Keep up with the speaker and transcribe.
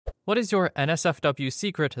What is your NSFW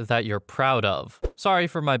secret that you're proud of? Sorry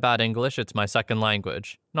for my bad English, it's my second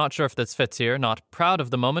language. Not sure if this fits here, not proud of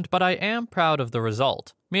the moment, but I am proud of the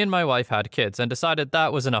result. Me and my wife had kids and decided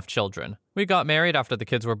that was enough children. We got married after the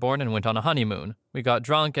kids were born and went on a honeymoon. We got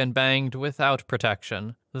drunk and banged without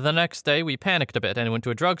protection. The next day, we panicked a bit and went to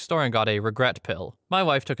a drugstore and got a regret pill. My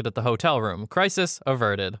wife took it at the hotel room. Crisis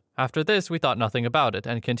averted. After this, we thought nothing about it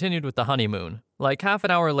and continued with the honeymoon. Like half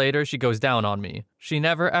an hour later, she goes down on me. She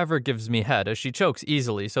never ever gives me head as she chokes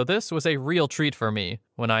easily, so this was a real treat for me.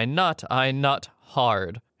 When I nut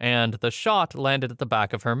hard. And the shot landed at the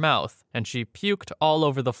back of her mouth, and she puked all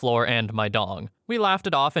over the floor and my dong. We laughed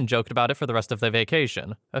it off and joked about it for the rest of the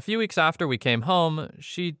vacation. A few weeks after we came home,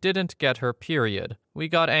 she didn't get her period. We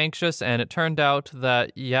got anxious and it turned out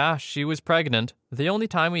that, yeah, she was pregnant. The only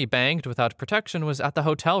time we banged without protection was at the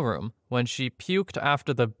hotel room. When she puked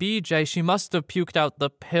after the BJ, she must have puked out the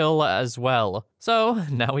pill as well. So,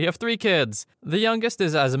 now we have 3 kids. The youngest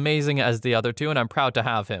is as amazing as the other 2 and I'm proud to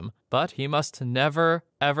have him. But he must never,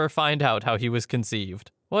 ever find out how he was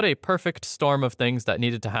conceived. What a perfect storm of things that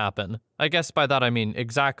needed to happen. I guess by that I mean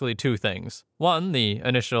exactly 2 things. 1, the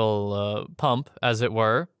initial pump, as it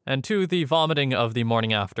were, and 2, the vomiting of the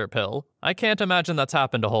morning after pill. I can't imagine that's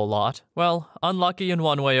happened a whole lot. Well, unlucky in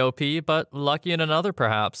one way, OP, but lucky in another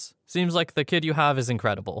perhaps. Seems like the kid you have is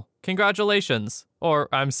incredible. Congratulations. Or,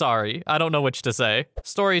 I'm sorry, I don't know which to say.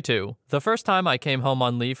 Story 2. The first time I came home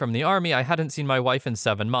on leave from the army, I hadn't seen my wife in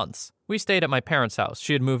 7 months. We stayed at my parents' house.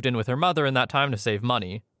 She had moved in with her mother in that time to save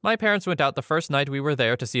money. My parents went out the first night we were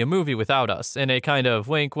there to see a movie without us, in a kind of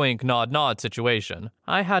wink wink nod nod situation.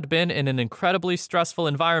 I had been in an incredibly stressful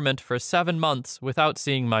environment for 7 months without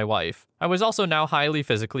seeing my wife. I was also now highly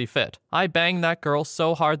physically fit. I banged that girl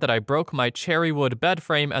so hard that I broke my cherry wood bed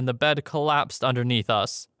frame and the bed collapsed underneath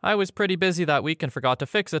us. I was pretty busy that week and forgot to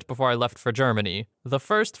fix it before I left for Germany. The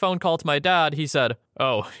first phone call to my dad, he said,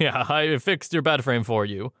 "Oh, yeah, I fixed your bed frame for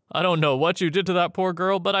you. I don't know what you did to that poor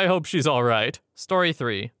girl, but I hope she's alright." Story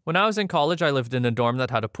 3. When I was in college, I lived in a dorm that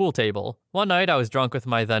had a pool table. One night, I was drunk with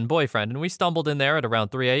my then boyfriend, and we stumbled in there at around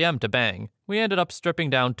 3 a.m. to bang. We ended up stripping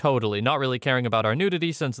down totally, not really caring about our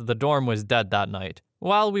nudity since the dorm was dead that night.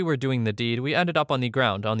 While we were doing the deed, we ended up on the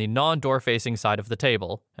ground on the non-door-facing side of the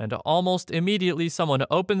table, and almost immediately someone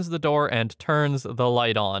opens the door and turns the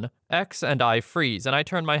light on. X and I freeze, and I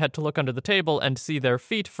turn my head to look under the table and see their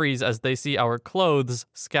feet freeze as they see our clothes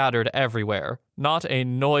scattered everywhere. Not a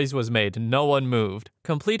noise was made, no one moved.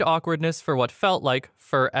 Complete awkwardness for what felt like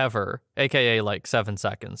forever, aka like 7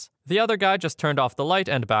 seconds. The other guy just turned off the light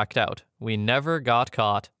and backed out. We never got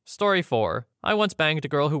caught. Story 4. I once banged a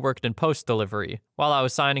girl who worked in post-delivery. While I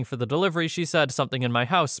was signing for the delivery, she said something in my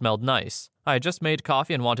house smelled nice. I had just made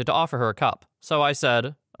coffee and wanted to offer her a cup. So I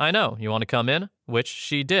said, "I know, you want to come in?" Which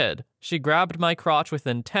she did. She grabbed my crotch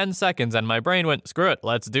within 10 seconds and my brain went, "Screw it,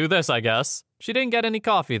 let's do this, I guess." She didn't get any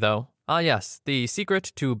coffee though. Ah yes, the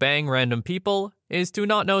secret to bang random people is to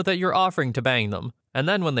not know that you're offering to bang them. And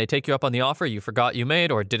then when they take you up on the offer you forgot you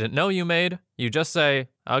made or didn't know you made, you just say,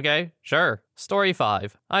 "Okay, sure." Story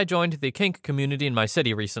 5. I joined the kink community in my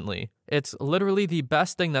city recently. It's literally the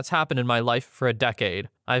best thing that's happened in my life for a decade.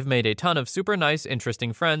 I've made a ton of super nice,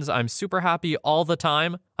 interesting friends. I'm super happy all the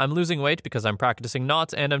time. I'm losing weight because I'm practicing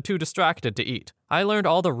knots and I'm too distracted to eat. I learned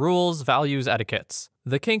all the rules, values, etiquettes.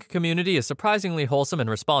 The kink community is surprisingly wholesome and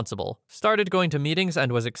responsible. Started going to meetings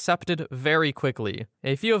and was accepted very quickly.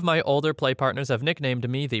 A few of my older play partners have nicknamed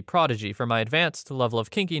me the Prodigy for my advanced level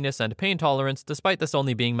of kinkiness and pain tolerance despite this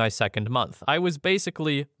only being my 2nd month. I was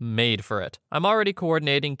basically made for it. I'm already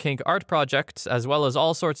coordinating kink art projects as well as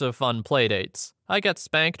all sorts of fun playdates. I get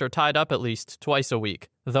spanked or tied up at least twice a week.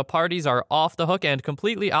 The parties are off the hook and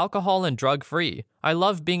completely alcohol and drug-free. I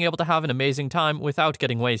love being able to have an amazing time without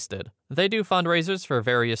getting wasted. They do fundraisers for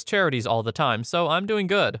various charities all the time, so I'm doing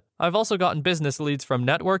good. I've also gotten business leads from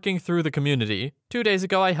networking through the community. 2 days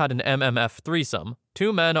ago, I had an MMF threesome.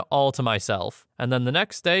 2 men all to myself. And then the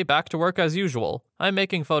next day, back to work as usual. I'm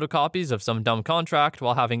making photocopies of some dumb contract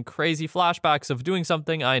while having crazy flashbacks of doing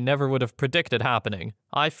something I never would have predicted happening.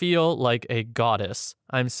 I feel like a goddess.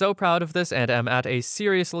 I'm so proud of this and am at a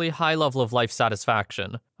seriously high level of life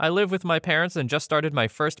satisfaction. I live with my parents and just started my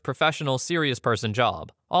first professional serious person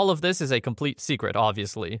job. All of this is a complete secret,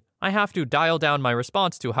 obviously. I have to dial down my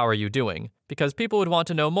response to "how are you doing?" because people would want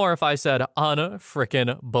to know more if I said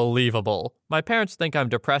 "un-frickin' believable." My parents think I'm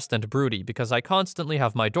depressed and broody because I constantly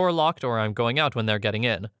have my door locked or I'm going out when they're getting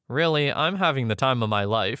in. Really, I'm having the time of my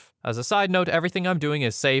life. As a side note, everything I'm doing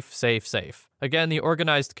is safe, safe, safe. Again, the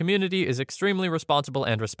organized community is extremely responsible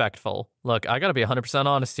and respectful. Look, I gotta be 100%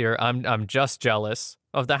 honest here, I'm just jealous.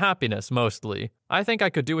 Of the happiness, mostly. I think I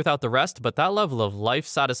could do without the rest, but that level of life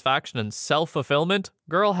satisfaction and self-fulfillment?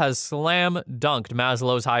 Girl has slam dunked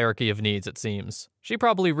Maslow's hierarchy of needs, it seems. She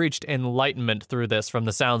probably reached enlightenment through this from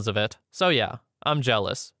the sounds of it. So yeah, I'm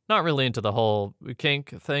jealous. Not really into the whole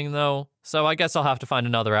kink thing, though. So I guess I'll have to find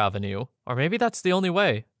another avenue. Or maybe that's the only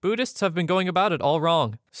way. Buddhists have been going about it all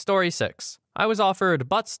wrong. Story 6. I was offered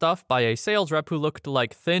butt stuff by a sales rep who looked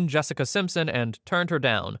like thin Jessica Simpson and turned her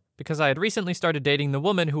down because I had recently started dating the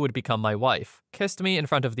woman who would become my wife. Kissed me in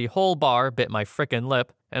front of the whole bar, bit my frickin'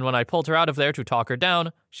 lip, and when I pulled her out of there to talk her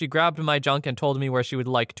down, she grabbed my junk and told me where she would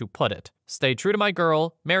like to put it. Stayed true to my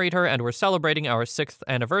girl, married her, and we're celebrating our 6th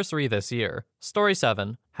anniversary this year. Story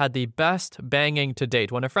 7. Had the best banging to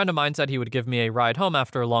date when a friend of mine said he would give me a ride home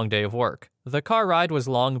after a long day of work. The car ride was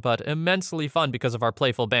long but immensely fun because of our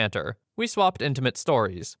playful banter. We swapped intimate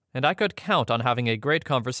stories, and I could count on having a great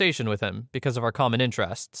conversation with him because of our common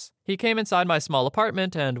interests. He came inside my small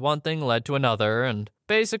apartment and one thing led to another, and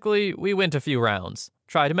basically, we went a few rounds.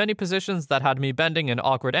 Tried many positions that had me bending in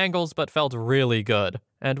awkward angles but felt really good.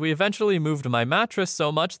 And we eventually moved my mattress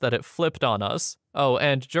so much that it flipped on us. Oh,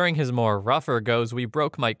 and during his more rougher goes, we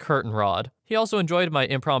broke my curtain rod. He also enjoyed my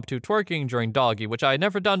impromptu twerking during doggy, which I had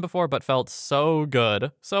never done before but felt so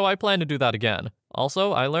good. So I plan to do that again.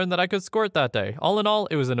 Also, I learned that I could squirt that day. All in all,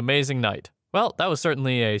 it was an amazing night. Well, that was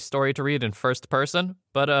certainly a story to read in first person,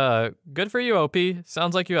 but good for you, OP.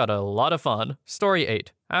 Sounds like you had a lot of fun. Story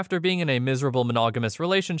 8. After being in a miserable monogamous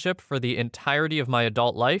relationship for the entirety of my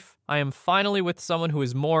adult life, I am finally with someone who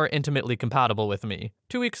is more intimately compatible with me.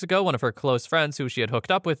 2 weeks ago, one of her close friends who she had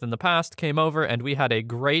hooked up with in the past came over and we had a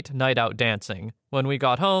great night out dancing. When we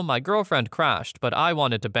got home, my girlfriend crashed, but I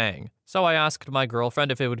wanted to bang. So I asked my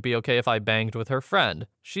girlfriend if it would be okay if I banged with her friend.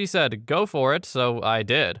 She said, go for it, so I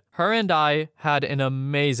did. Her and I had an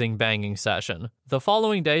amazing banging session. The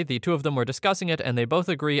following day, the two of them were discussing it and they both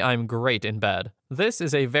agree I'm great in bed. This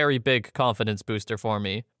is a very big confidence booster for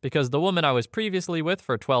me, because the woman I was previously with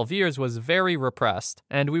for 12 years was very repressed,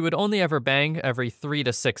 and we would only ever bang every 3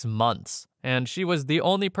 to 6 months. And she was the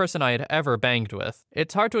only person I had ever banged with.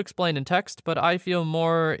 It's hard to explain in text, but I feel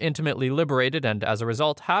more intimately liberated and, as a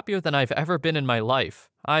result, happier than I've ever been in my life.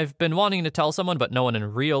 I've been wanting to tell someone, but no one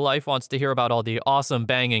in real life wants to hear about all the awesome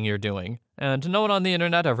banging you're doing. And no one on the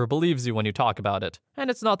internet ever believes you when you talk about it. And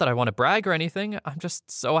it's not that I want to brag or anything, I'm just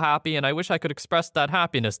so happy and I wish I could express that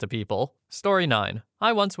happiness to people. Story 9.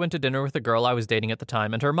 I once went to dinner with a girl I was dating at the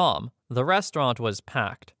time and her mom. The restaurant was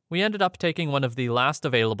packed. We ended up taking one of the last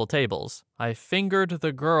available tables. I fingered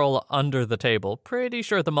the girl under the table, pretty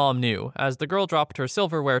sure the mom knew, as the girl dropped her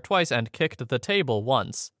silverware twice and kicked the table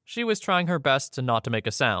once. She was trying her best not to make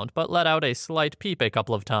a sound, but let out a slight peep a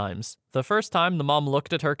couple of times. The first time, the mom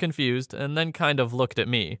looked at her confused, and then kind of looked at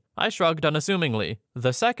me. I shrugged unassumingly.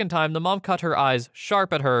 The second time, the mom cut her eyes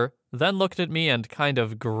sharp at her, then looked at me and kind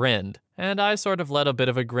of grinned. And I sort of let a bit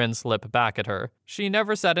of a grin slip back at her. She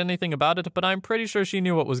never said anything about it, but I'm pretty sure she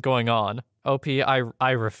knew what was going on. OP,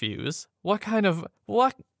 I refuse.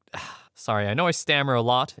 What? Sorry, I know I stammer a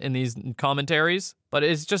lot in these commentaries, but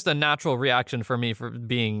it's just a natural reaction for me for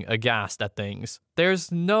being aghast at things.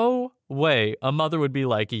 There's no way a mother would be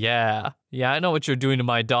like, yeah, I know what you're doing to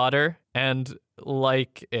my daughter, and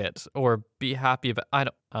like it, or be happy about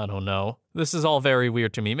I don't know. This is all very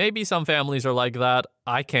weird to me. Maybe some families are like that.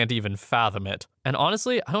 I can't even fathom it. And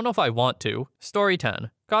honestly, I don't know if I want to. Story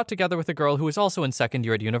 10. Got together with a girl who was also in second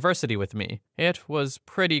year at university with me. It was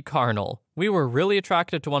pretty carnal. We were really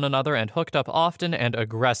attracted to one another and hooked up often and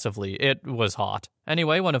aggressively. It was hot.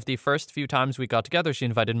 Anyway, one of the first few times we got together, she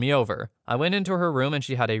invited me over. I went into her room and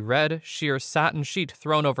she had a red, sheer satin sheet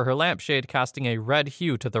thrown over her lampshade, casting a red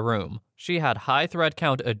hue to the room. She had high thread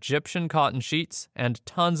count Egyptian cotton sheets and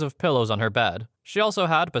tons of pillows on her bed. She also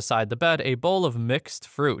had, beside the bed, a bowl of mixed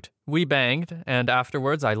fruit. We banged, and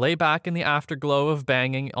afterwards I lay back in the afterglow of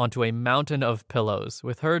banging onto a mountain of pillows,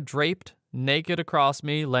 with her draped, naked across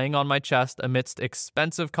me, laying on my chest amidst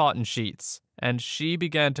expensive cotton sheets. And she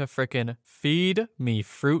began to frickin' feed me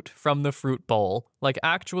fruit from the fruit bowl, like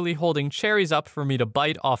actually holding cherries up for me to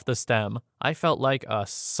bite off the stem. I felt like a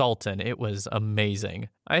sultan. It was amazing.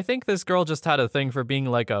 I think this girl just had a thing for being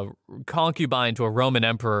like a concubine to a Roman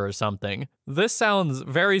emperor or something. This sounds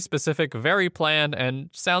very specific, very planned,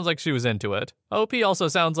 and sounds like she was into it. OP also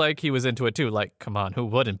sounds like he was into it too, like, come on, who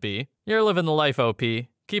wouldn't be? You're living the life, OP.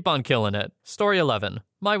 Keep on killing it. Story 11.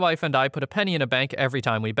 My wife and I put a penny in a bank every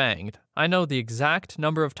time we banged. I know the exact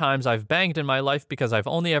number of times I've banged in my life because I've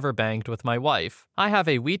only ever banged with my wife. I have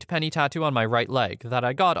a wheat penny tattoo on my right leg that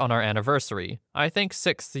I got on our anniversary. I think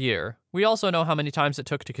 6th year. We also know how many times it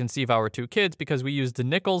took to conceive our 2 kids because we used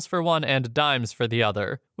nickels for one and dimes for the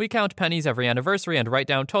other. We count pennies every anniversary and write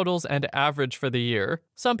down totals and average for the year.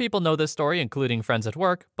 Some people know this story, including friends at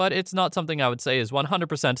work, but it's not something I would say is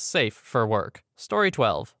 100% safe for work. Story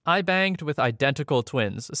 12. I banged with identical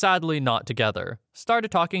twins, sadly not together.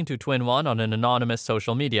 Started talking to twin 1 on an anonymous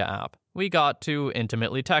social media app. We got to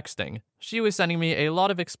intimately texting. She was sending me a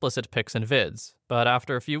lot of explicit pics and vids, but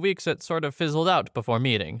after a few weeks it sort of fizzled out before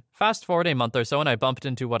meeting. Fast forward a month or so and I bumped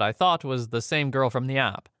into what I thought was the same girl from the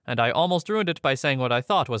app, and I almost ruined it by saying what I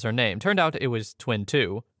thought was her name. Turned out it was twin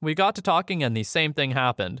 2. We got to talking and the same thing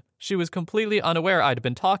happened. She was completely unaware I'd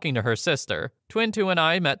been talking to her sister. Twin 2 and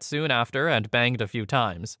I met soon after and banged a few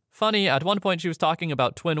times. Funny, at one point she was talking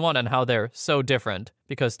about twin 1 and how they're so different,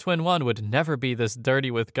 because twin 1 would never be this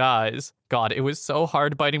dirty with guys. God, it was so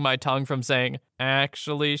hard biting my tongue from saying,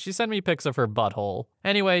 actually, she sent me pics of her butthole.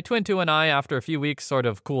 Anyway, twin 2 and I, after a few weeks, sort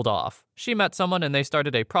of cooled off. She met someone and they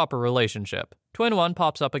started a proper relationship. Twin 1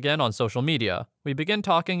 pops up again on social media. We begin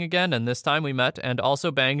talking again, and this time we met and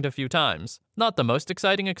also banged a few times. Not the most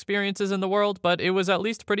exciting experiences in the world, but it was at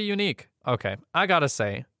least pretty unique. Okay, I gotta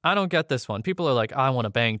say, I don't get this one. People are like, I want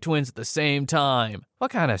to bang twins at the same time.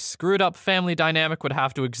 What kind of screwed up family dynamic would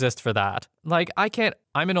have to exist for that? Like,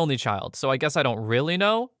 I'm an only child, so I guess I don't really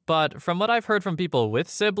know, but from what I've heard from people with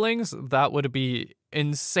siblings, that would be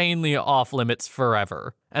insanely off limits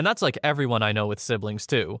forever. And that's like everyone I know with siblings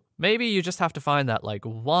too. Maybe you just have to find that like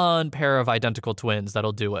one pair of identical twins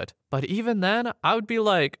that'll do it. But even then, I would be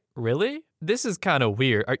like, really? This is kind of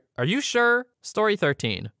weird. Are you sure? Story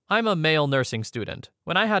 13. I'm a male nursing student.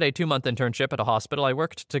 When I had a 2-month internship at a hospital, I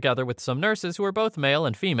worked together with some nurses who were both male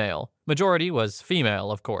and female. Majority was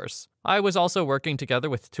female, of course. I was also working together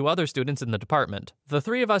with 2 other students in the department. The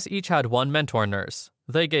 3 of us each had 1 mentor nurse.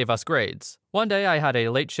 They gave us grades. One day I had a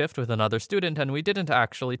late shift with another student and we didn't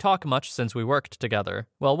actually talk much since we worked together.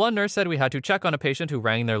 Well, one nurse said we had to check on a patient who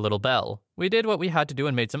rang their little bell. We did what we had to do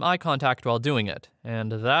and made some eye contact while doing it,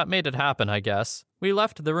 and that made it happen, I guess. We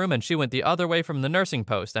left the room and she went the other way from the nursing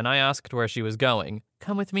post and I asked where she was going.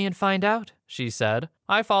 Come with me and find out, she said.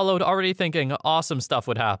 I followed, already thinking awesome stuff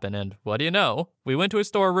would happen, and what do you know? We went to a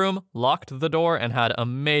storeroom, locked the door, and had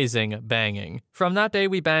amazing banging. From that day,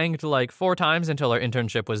 we banged like 4 times until our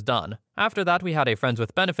internship was done. After that, we had a friends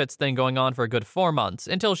with benefits thing going on for a good 4 months,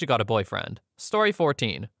 until she got a boyfriend. Story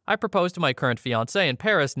 14. I proposed to my current fiancé in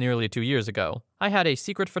Paris nearly 2 years ago. I had a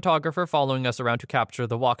secret photographer following us around to capture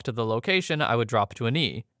the walk to the location I would drop to an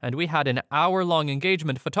E, and we had an hour-long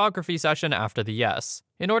engagement photography session after the yes.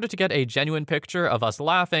 In order to get a genuine picture of us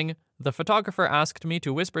laughing, the photographer asked me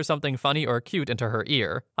to whisper something funny or cute into her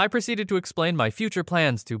ear. I proceeded to explain my future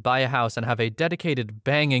plans to buy a house and have a dedicated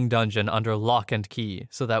banging dungeon under lock and key,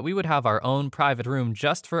 so that we would have our own private room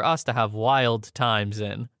just for us to have wild times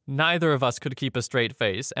in. Neither of us could keep a straight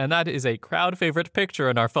face, and that is a crowd favorite picture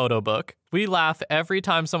in our photo book. We laugh every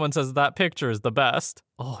time someone says that picture is the best.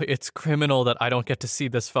 Oh, it's criminal that I don't get to see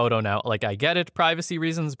this photo now. Like, I get it, privacy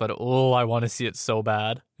reasons, but oh, I want to see it so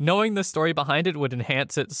bad. Knowing the story behind it would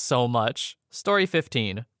enhance it so much. Story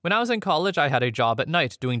 15. When I was in college, I had a job at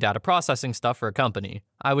night doing data processing stuff for a company.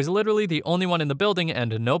 I was literally the only one in the building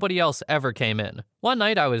and nobody else ever came in. One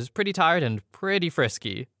night I was pretty tired and pretty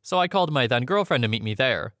frisky, so I called my then girlfriend to meet me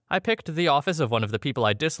there. I picked the office of one of the people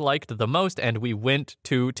I disliked the most and we went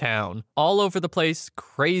to town. All over the place,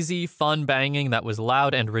 crazy fun banging that was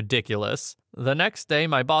loud and ridiculous. The next day,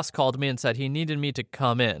 my boss called me and said he needed me to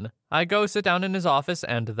come in. I go sit down in his office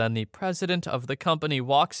and then the president of the company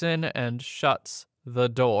walks in and shuts the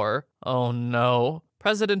door. Oh no.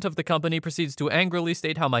 President of the company proceeds to angrily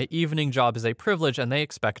state how my evening job is a privilege and they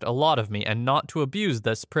expect a lot of me and not to abuse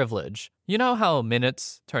this privilege. You know how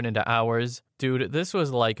minutes turn into hours? Dude, this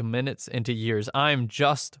was like minutes into years. I'm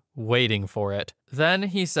just waiting for it. Then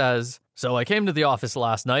he says, "So I came to the office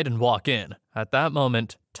last night and walk in." At that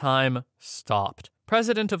moment, time stopped.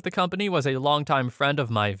 President of the company was a longtime friend of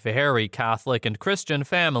my very Catholic and Christian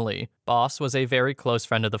family. Boss was a very close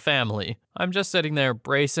friend of the family. I'm just sitting there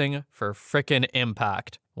bracing for frickin'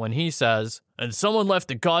 impact when he says, And someone left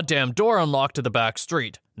the goddamn door unlocked to the back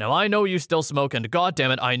street. Now I know you still smoke, and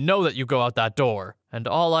goddammit, I know that you go out that door. And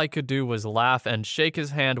all I could do was laugh and shake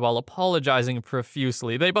his hand while apologizing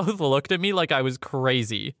profusely. They both looked at me like I was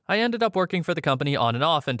crazy. I ended up working for the company on and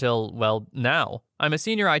off until, well, now. I'm a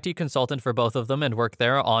senior IT consultant for both of them and work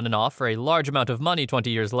there on and off for a large amount of money 20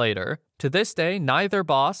 years later. To this day, neither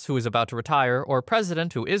boss, who is about to retire, or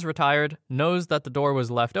president, who is retired, knows that the door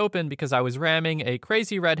was left open because I was ramming a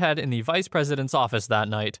crazy redhead in the vice president's office that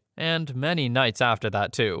night. And many nights after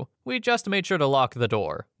that, too. We just made sure to lock the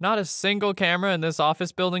door. Not a single camera in this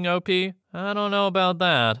office building, OP? I don't know about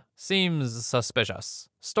that. Seems suspicious.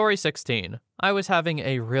 Story 16. I was having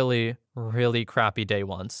a really crappy day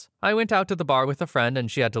once. I went out to the bar with a friend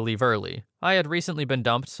and she had to leave early. I had recently been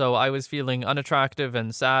dumped, so I was feeling unattractive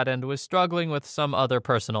and sad and was struggling with some other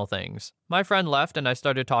personal things. My friend left and I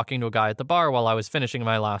started talking to a guy at the bar while I was finishing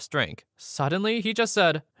my last drink. Suddenly, he just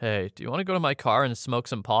said, "Hey, do you want to go to my car and smoke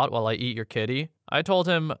some pot while I eat your kitty?" I told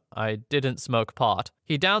him I didn't smoke pot.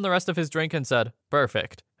 He downed the rest of his drink and said,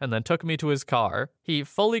 "Perfect," and then took me to his car. He,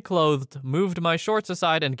 fully clothed, moved my shorts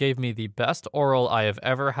aside and gave me the best oral I have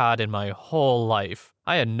ever had in my whole life.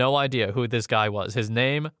 I had no idea who this guy was, his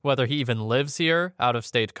name, whether he even lives here,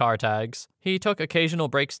 out-of-state car tags. He took occasional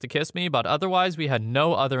breaks to kiss me, but otherwise we had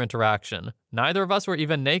no other interaction. Neither of us were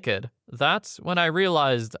even naked. That's when I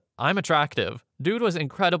realized I'm attractive. Dude was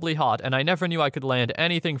incredibly hot, and I never knew I could land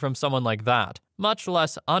anything from someone like that, much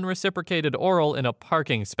less unreciprocated oral in a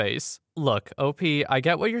parking space. Look, OP, I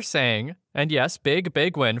get what you're saying. And yes,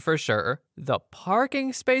 big win for sure. The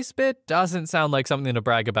parking space bit doesn't sound like something to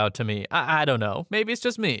brag about to me. I don't know. Maybe it's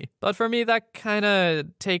just me. But for me, that kinda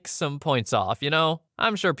takes some points off, you know?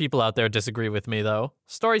 I'm sure people out there disagree with me, though.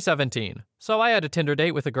 Story 17. So I had a Tinder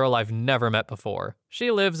date with a girl I've never met before. She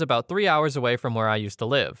lives about 3 hours away from where I used to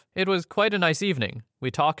live. It was quite a nice evening. We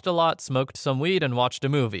talked a lot, smoked some weed, and watched a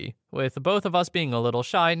movie. With both of us being a little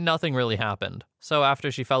shy, nothing really happened. So after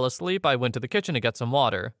she fell asleep, I went to the kitchen to get some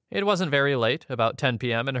water. It wasn't very late, about 10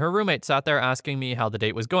 p.m., and her roommate sat there asking me how the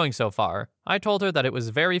date was going so far. I told her that it was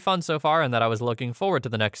very fun so far and that I was looking forward to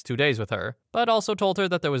the next 2 days with her, but also told her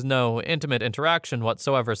that there was no intimate interaction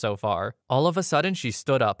whatsoever so far. All of a sudden, she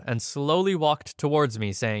stood up and slowly walked towards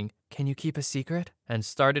me saying, "Can you keep a secret?" and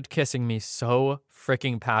started kissing me so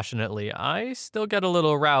freaking passionately. I still get a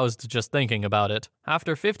little aroused just thinking about it.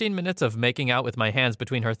 After 15 minutes of making out with my hands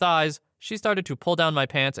between her thighs, she started to pull down my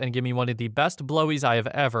pants and give me one of the best blowies I have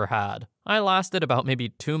ever had. I lasted about maybe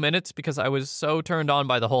 2 minutes because I was so turned on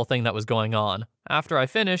by the whole thing that was going on. After I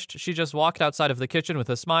finished, she just walked outside of the kitchen with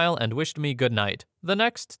a smile and wished me good night. The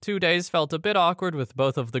next 2 days felt a bit awkward with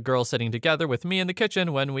both of the girls sitting together with me in the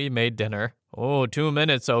kitchen when we made dinner. Oh, 2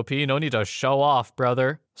 minutes, OP, no need to show off,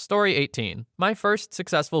 brother. Story 18. My first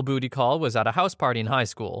successful booty call was at a house party in high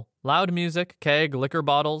school. Loud music, keg, liquor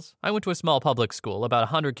bottles. I went to a small public school, about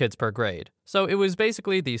 100 kids per grade. So it was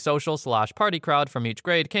basically the social/party crowd from each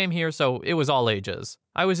grade came here, so it was all ages.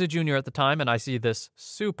 I was a junior at the time, and I see this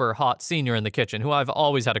super hot senior in the kitchen who I've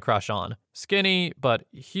always had a crush on. Skinny, but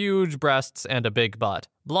huge breasts and a big butt.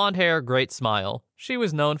 Blonde hair, great smile. She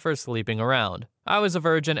was known for sleeping around. I was a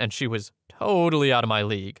virgin, and she was totally out of my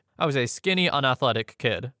league. I was a skinny, unathletic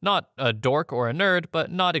kid. Not a dork or a nerd,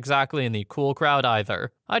 but not exactly in the cool crowd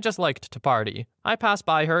either. I just liked to party. I passed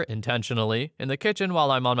by her, intentionally, in the kitchen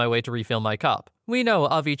while I'm on my way to refill my cup. We know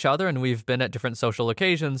of each other and we've been at different social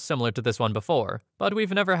occasions similar to this one before, but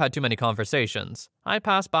we've never had too many conversations. I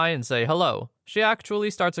pass by and say hello. She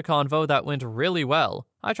actually starts a convo that went really well.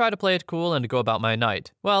 I try to play it cool and go about my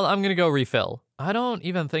night. Well, I'm gonna go refill. I don't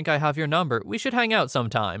even think I have your number. We should hang out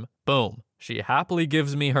sometime. Boom. She happily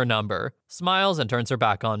gives me her number, smiles, and turns her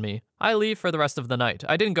back on me. I leave for the rest of the night.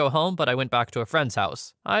 I didn't go home, but I went back to a friend's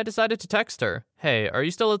house. I decided to text her. "Hey, are you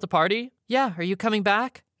still at the party?" "Yeah, are you coming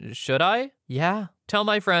back?" "Should I?" "Yeah." Tell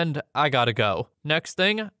my friend I gotta go. Next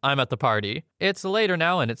thing, I'm at the party. It's later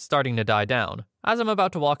now and it's starting to die down. As I'm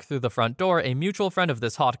about to walk through the front door, a mutual friend of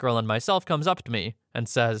this hot girl and myself comes up to me and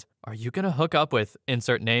says, "Are you gonna hook up with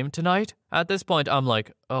insert name tonight?" At this point, I'm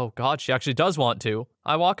like, oh god, she actually does want to.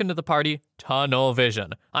 I walk into the party, tunnel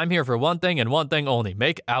vision. I'm here for one thing and one thing only,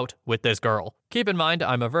 make out with this girl. Keep in mind,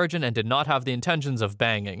 I'm a virgin and did not have the intentions of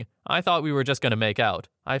banging. I thought we were just gonna make out.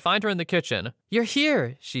 I find her in the kitchen. "You're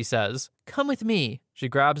here," she says. "Come with me." She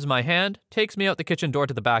grabs my hand, takes me out the kitchen door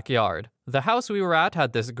to the backyard. The house we were at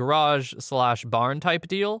had this garage/barn type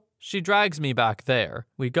deal. She drags me back there.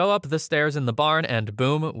 We go up the stairs in the barn and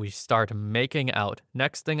boom, we start making out.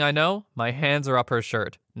 Next thing I know, my hands are up her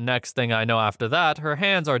shirt. Next thing I know after that, her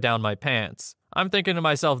hands are down my pants. I'm thinking to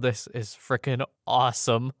myself, this is frickin'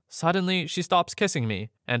 awesome. Suddenly, she stops kissing me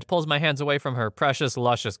and pulls my hands away from her precious,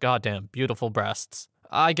 luscious, goddamn beautiful breasts.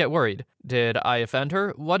 I get worried. Did I offend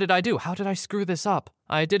her? What did I do? How did I screw this up?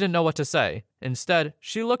 I didn't know what to say. Instead,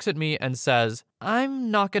 she looks at me and says,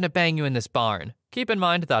 "I'm not gonna bang you in this barn." Keep in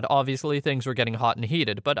mind that obviously things were getting hot and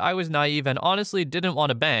heated, but I was naive and honestly didn't want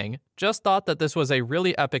to bang, just thought that this was a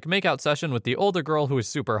really epic makeout session with the older girl who was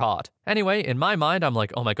super hot. Anyway, in my mind, I'm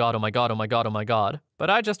like, oh my god, oh my god, oh my god, oh my god. But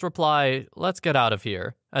I just reply, let's get out of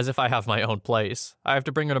here, as if I have my own place. I have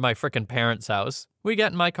to bring her to my frickin' parents' house. We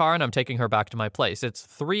get in my car and I'm taking her back to my place. It's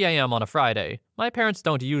 3 a.m. on a Friday. My parents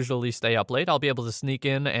don't usually stay up late. I'll be able to sneak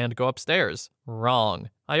in and go upstairs. Wrong.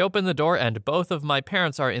 I open the door and both of my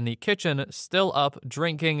parents are in the kitchen, still up,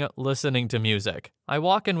 drinking, listening to music. I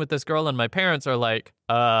walk in with this girl and my parents are like,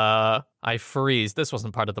 I freeze. This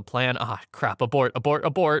wasn't part of the plan. Ah, crap. Abort, abort,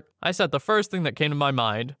 abort. I said the first thing that came to my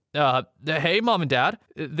mind. Hey, mom and dad.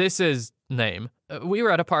 This is name. We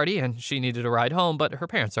were at a party and she needed a ride home, but her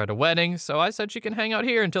parents are at a wedding, so I said she can hang out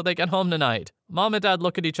here until they get home tonight. Mom and dad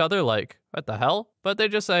look at each other like, what the hell? But they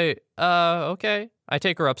just say, okay. I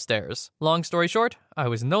take her upstairs. Long story short, I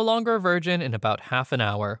was no longer a virgin in about half an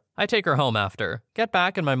hour. I take her home after. Get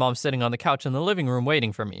back and my mom's sitting on the couch in the living room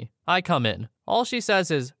waiting for me. I come in. All she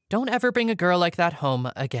says is, "Don't ever bring a girl like that home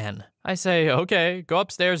again." I say, okay, go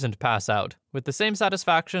upstairs and pass out, with the same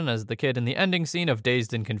satisfaction as the kid in the ending scene of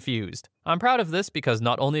Dazed and Confused. I'm proud of this because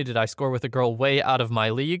not only did I score with a girl way out of my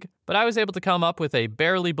league, but I was able to come up with a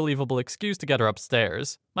barely believable excuse to get her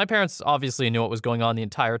upstairs. My parents obviously knew what was going on the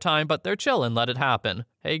entire time, but they're chill and let it happen.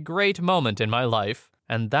 A great moment in my life.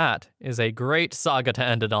 And that is a great saga to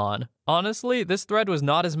end it on. Honestly, this thread was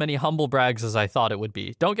not as many humble brags as I thought it would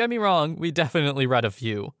be. Don't get me wrong, we definitely read a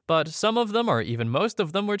few. But some of them, or even most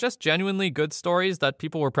of them, were just genuinely good stories that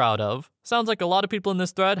people were proud of. Sounds like a lot of people in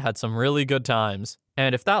this thread had some really good times.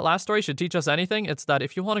 And if that last story should teach us anything, it's that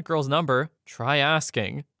if you want a girl's number, try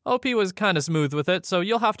asking. OP was kinda smooth with it, so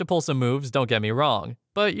you'll have to pull some moves, don't get me wrong.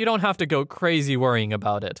 But you don't have to go crazy worrying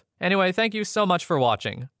about it. Anyway, thank you so much for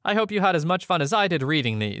watching. I hope you had as much fun as I did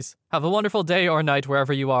reading these. Have a wonderful day or night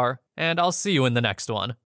wherever you are, and I'll see you in the next one.